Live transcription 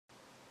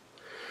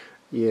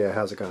Yeah,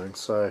 how's it going?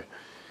 So,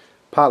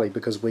 partly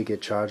because we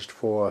get charged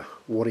for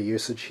water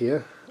usage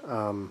here,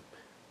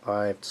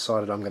 I've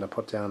decided I'm going to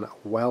put down a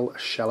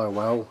shallow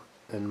well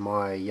in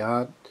my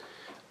yard.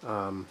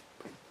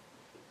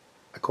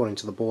 According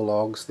to the bore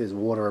logs, there's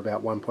water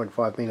about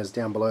 1.5 meters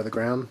down below the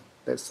ground.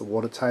 That's the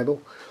water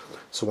table.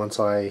 So once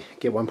I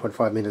get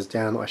 1.5 meters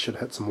down, I should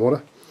hit some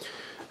water.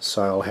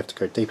 So I'll have to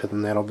go deeper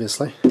than that,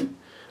 obviously.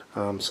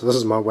 So this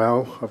is my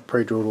well. I've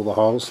pre-drilled all the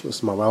holes. This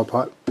is my well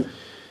pipe.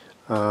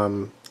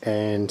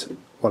 And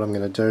what I'm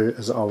going to do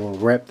is I will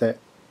wrap that.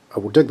 I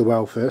will dig the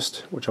well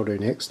first, which I'll do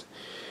next,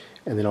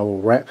 and then I will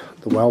wrap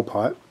the well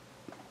pipe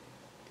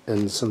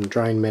in some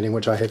drain matting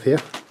which I have here.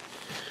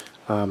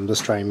 This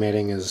drain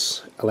matting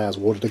allows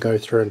water to go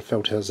through and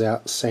filters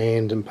out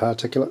sand and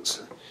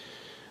particulates,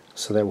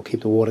 so that will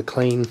keep the water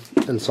clean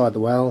inside the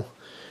well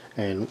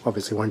and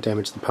obviously won't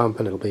damage the pump,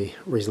 and it'll be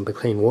reasonably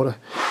clean water.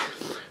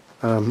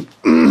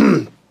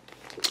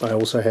 I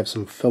also have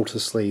some filter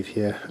sleeve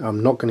here.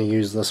 I'm not going to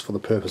use this for the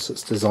purpose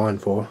it's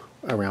designed for,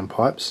 around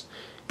pipes.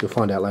 You'll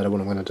find out later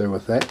what I'm going to do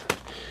with that.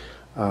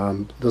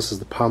 This is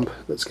the pump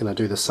that's going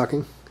to do the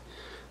sucking,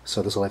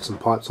 so this will have some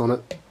pipes on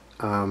it,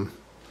 and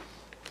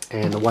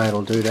the way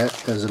it'll do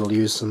that is it'll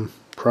use some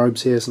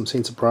probes here, some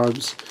sensor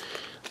probes.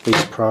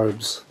 These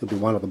probes, there'll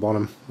be one at the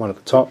bottom, one at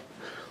the top.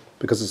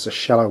 Because it's a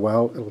shallow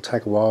well, it'll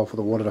take a while for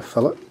the water to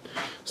fill it,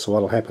 so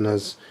what will happen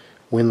is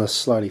when this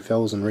slowly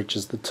fills and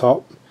reaches the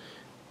top,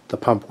 the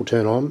pump will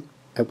turn on,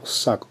 it will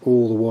suck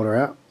all the water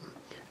out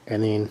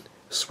and then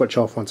switch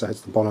off once it hits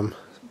the bottom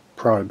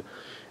probe.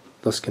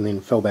 This can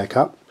then fill back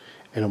up,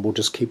 and it will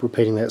just keep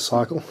repeating that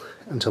cycle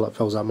until it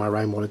fills up my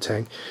rainwater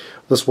tank.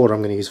 This water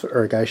I'm going to use for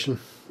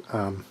irrigation.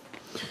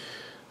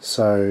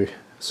 So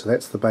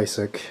that's the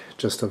basic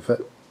gist of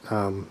it,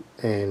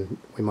 and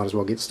we might as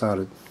well get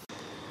started.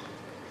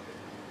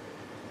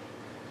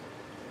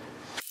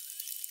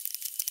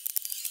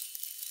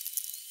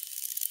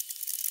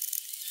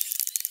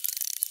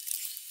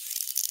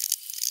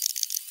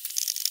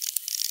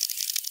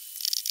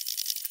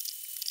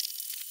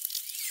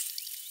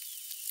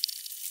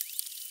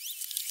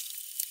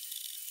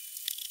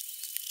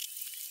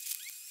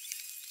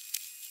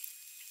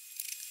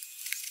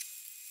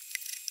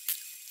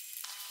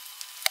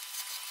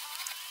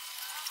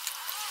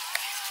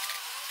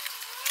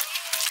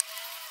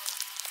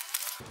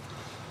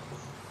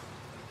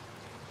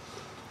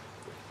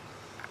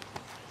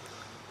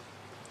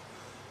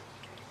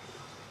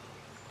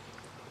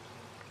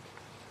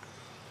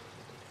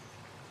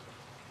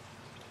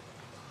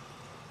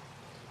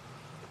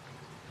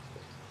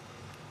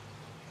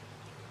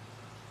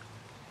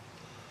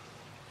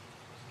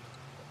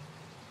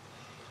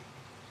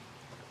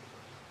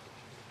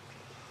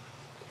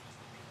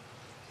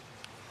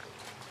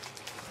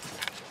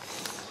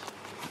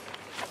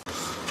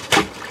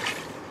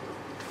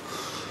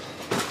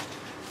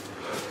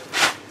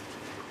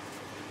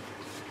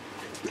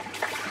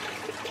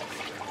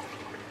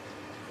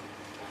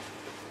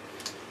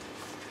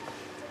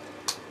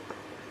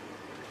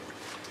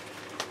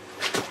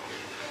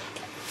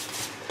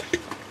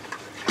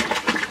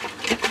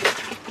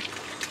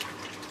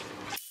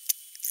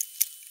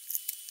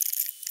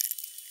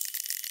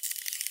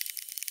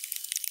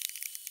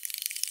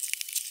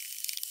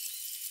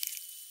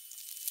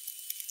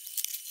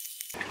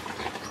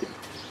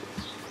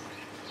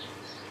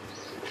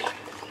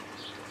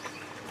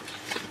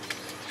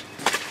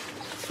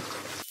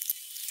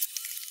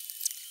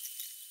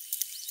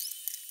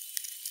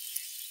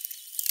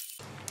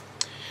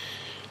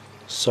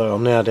 So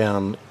I'm now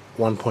down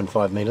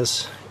 1.5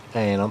 meters,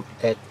 and I'm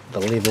at the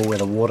level where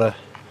the water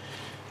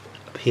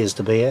appears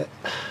to be at.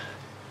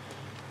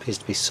 Appears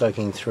to be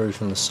soaking through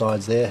from the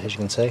sides there, as you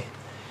can see.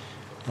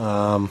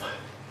 I'll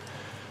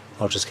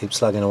just keep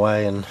slugging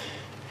away and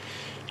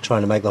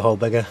trying to make the hole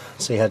bigger,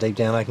 see how deep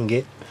down I can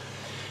get.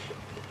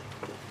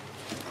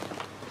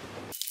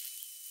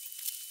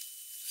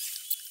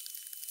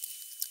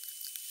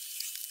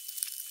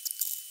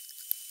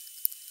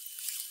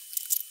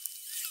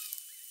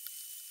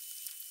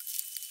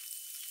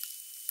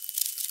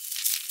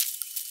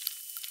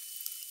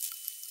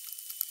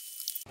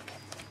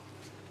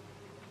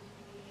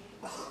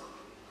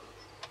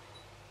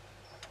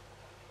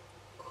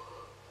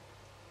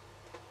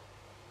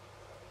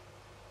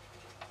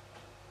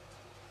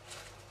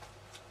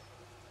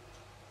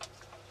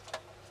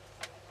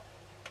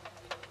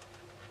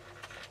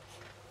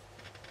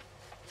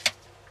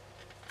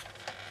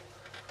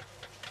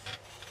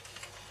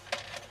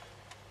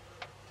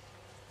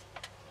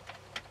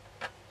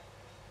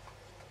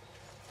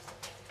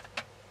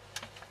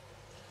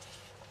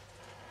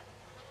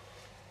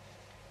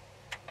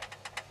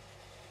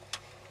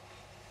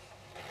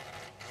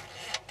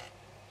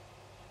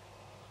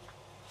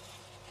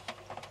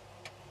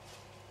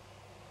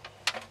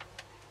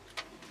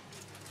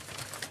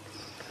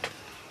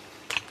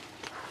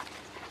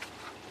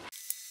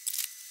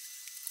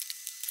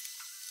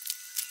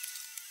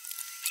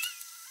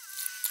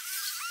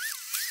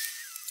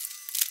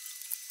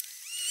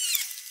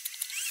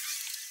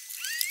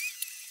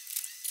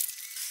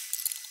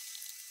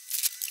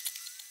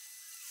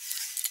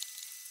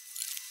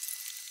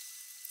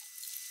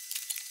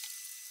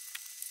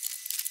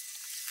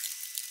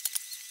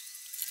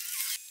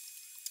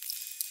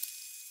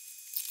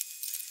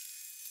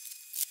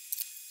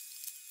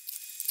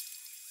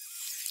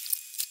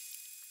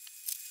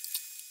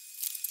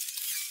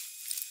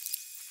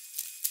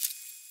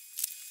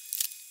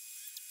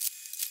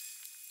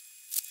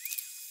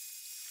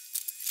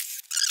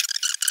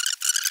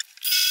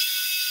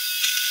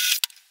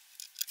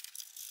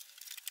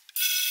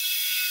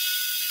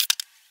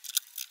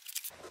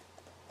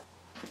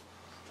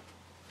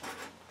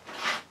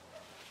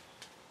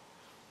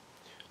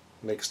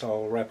 Next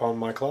I'll wrap on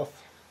my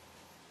cloth.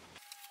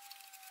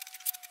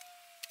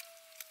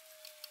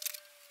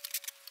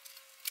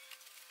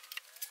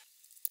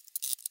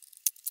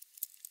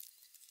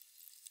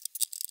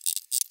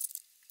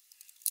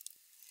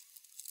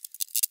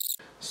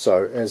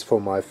 So as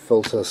for my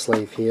filter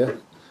sleeve here,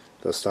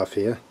 the stuff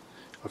here,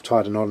 I've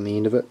tied a knot on the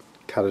end of it,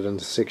 cut it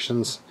into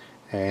sections,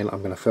 and I'm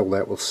going to fill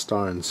that with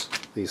stones,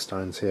 these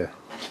stones here.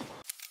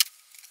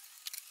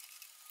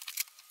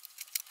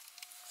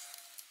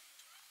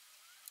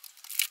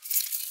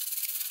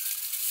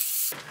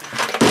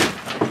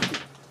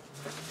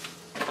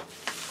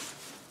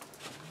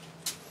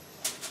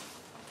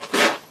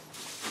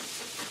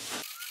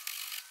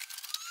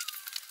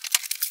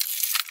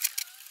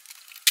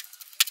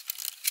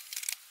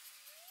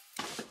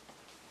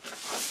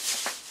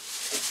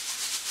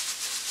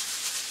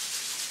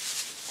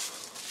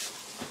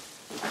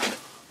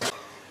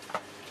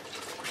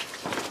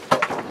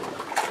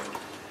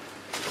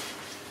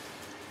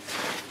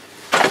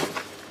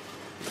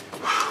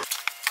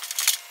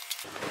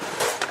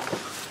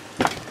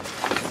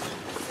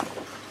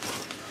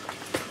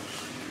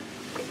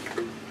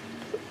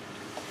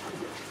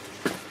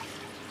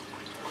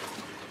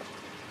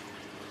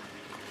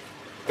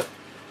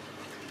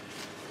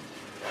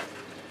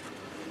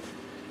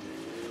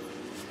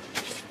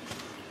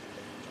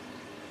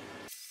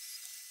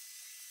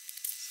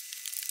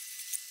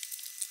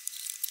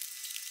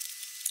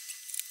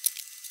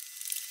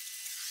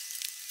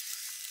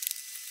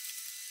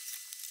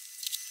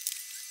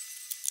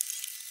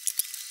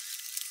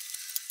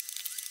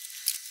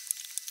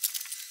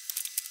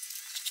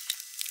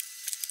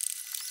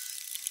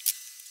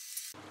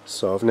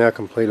 So I've now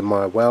completed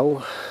my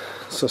well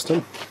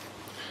system,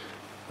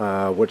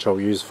 which I'll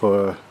use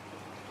for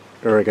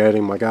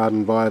irrigating my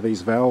garden via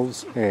these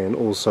valves, and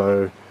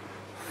also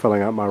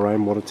filling up my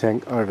rainwater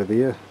tank over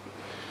there.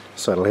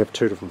 So it'll have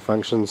two different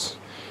functions.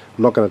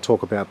 I'm not going to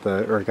talk about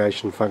the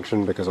irrigation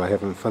function because I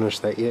haven't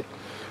finished that yet,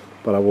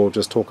 but I will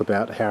just talk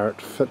about how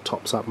it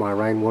tops up my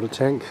rainwater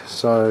tank.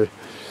 So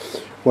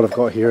what I've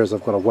got here is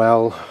I've got a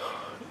well.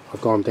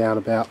 I've gone down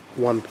about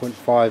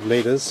 1.5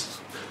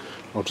 litres.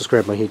 I'll just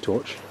grab my heat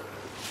torch.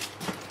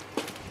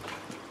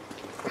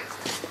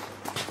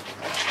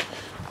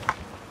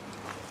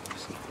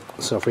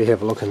 So if we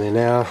have a look in there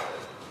now,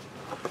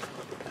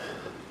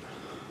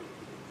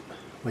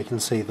 we can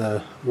see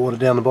the water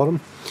down the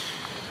bottom.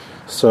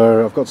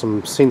 So I've got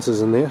some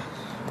sensors in there,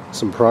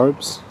 some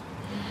probes.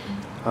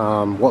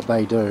 What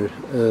they do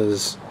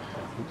is,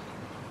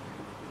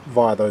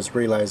 via those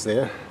relays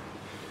there,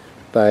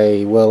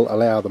 they will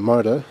allow the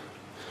motor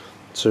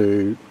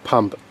to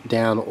pump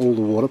down all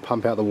the water,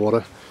 pump out the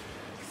water,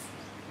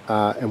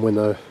 and when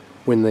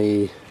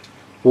the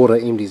water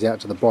empties out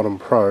to the bottom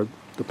probe,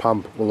 the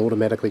pump will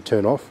automatically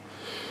turn off,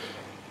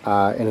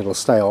 and it'll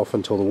stay off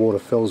until the water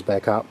fills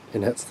back up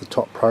and hits the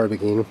top probe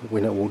again,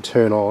 when it will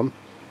turn on,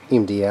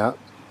 empty out,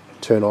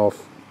 turn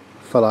off,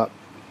 fill up,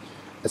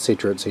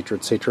 etc, etc,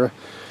 etc.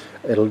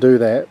 It'll do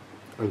that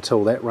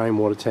until that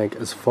rainwater tank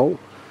is full.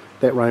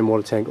 That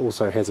rainwater tank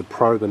also has a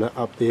probe in it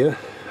up there.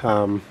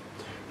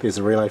 There's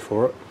a relay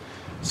for it,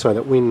 so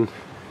that when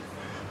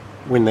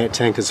that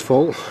tank is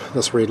full,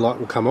 this red light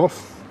will come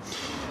off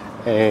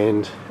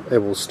and it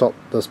will stop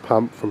this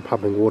pump from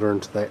pumping water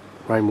into that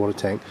rainwater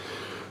tank.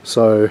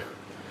 So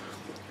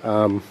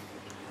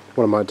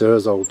what I might do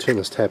is I'll turn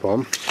this tap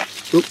on.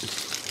 Oop.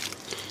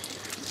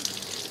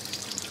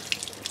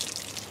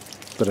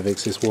 Bit of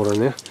excess water in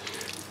there,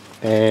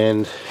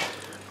 and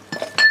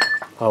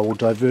I will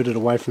divert it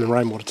away from the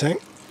rainwater tank,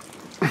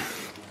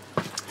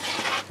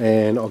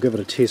 and I'll give it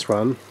a test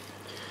run,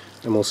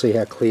 and we'll see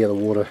how clear the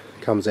water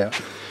comes out.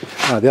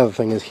 The other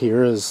thing is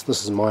here is,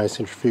 this is my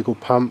centrifugal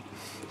pump,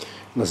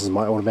 and this is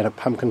my automatic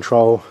pump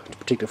control to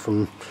protect it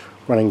from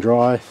running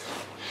dry.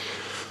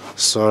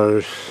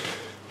 So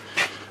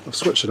I've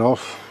switched it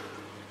off.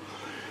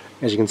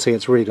 As you can see,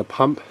 it's ready to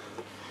pump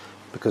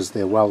because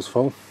their well's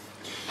full.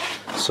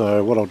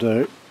 So what I'll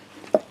do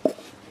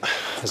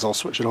is I'll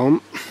switch it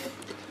on.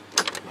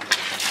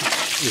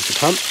 Here's the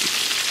pump.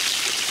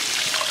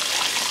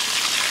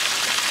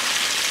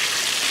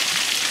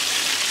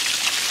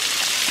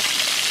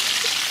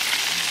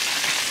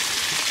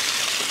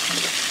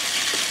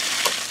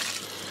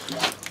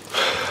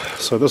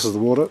 So this is the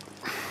water.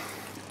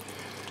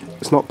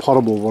 It's not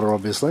potable water,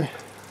 obviously.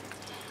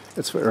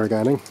 It's for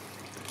irrigating,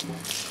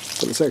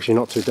 but it's actually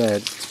not too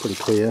bad. It's pretty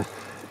clear,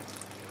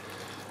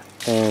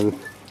 and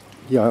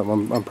yeah,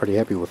 I'm pretty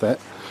happy with that.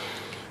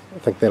 I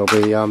think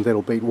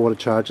that'll beat water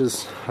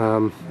charges,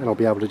 and I'll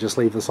be able to just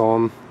leave this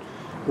on,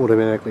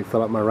 automatically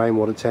fill up my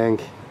rainwater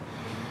tank,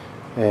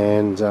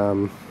 and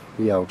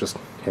yeah, I'll just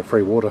have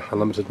free water,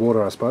 unlimited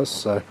water, I suppose.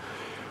 So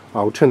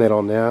I'll turn that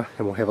on now,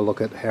 and we'll have a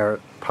look at how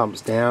it pumps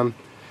down.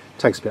 It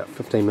takes about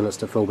 15 minutes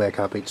to fill back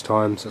up each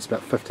time, so it's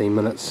about 15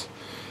 minutes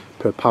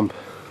per pump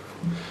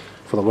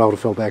for the well to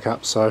fill back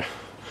up. So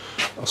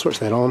I'll switch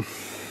that on.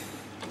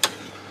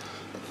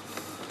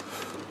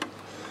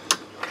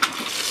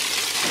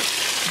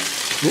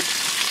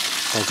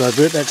 I'll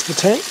divert that to the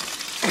tank,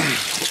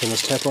 turn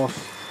this tap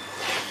off.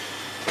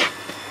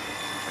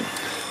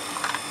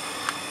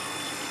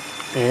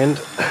 And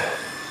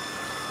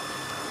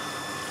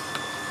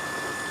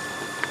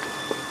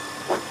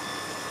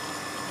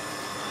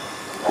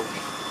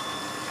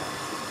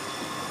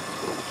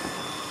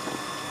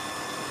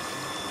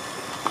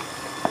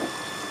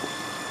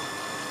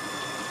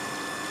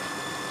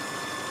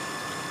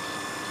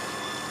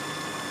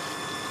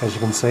as you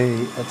can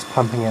see, it's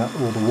pumping out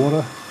all the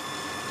water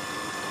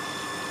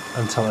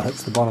until it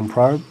hits the bottom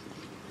probe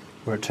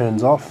where it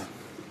turns off.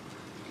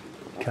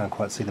 Can't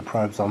quite see the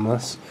probes on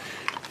this,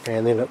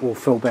 and then it will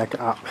fill back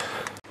up,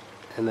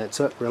 and that's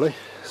it really.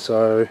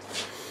 So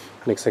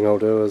next thing I'll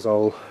do is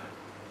I'll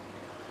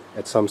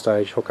at some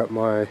stage hook up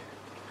my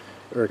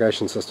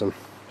irrigation system.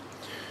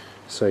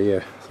 So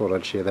yeah, thought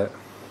I'd share that.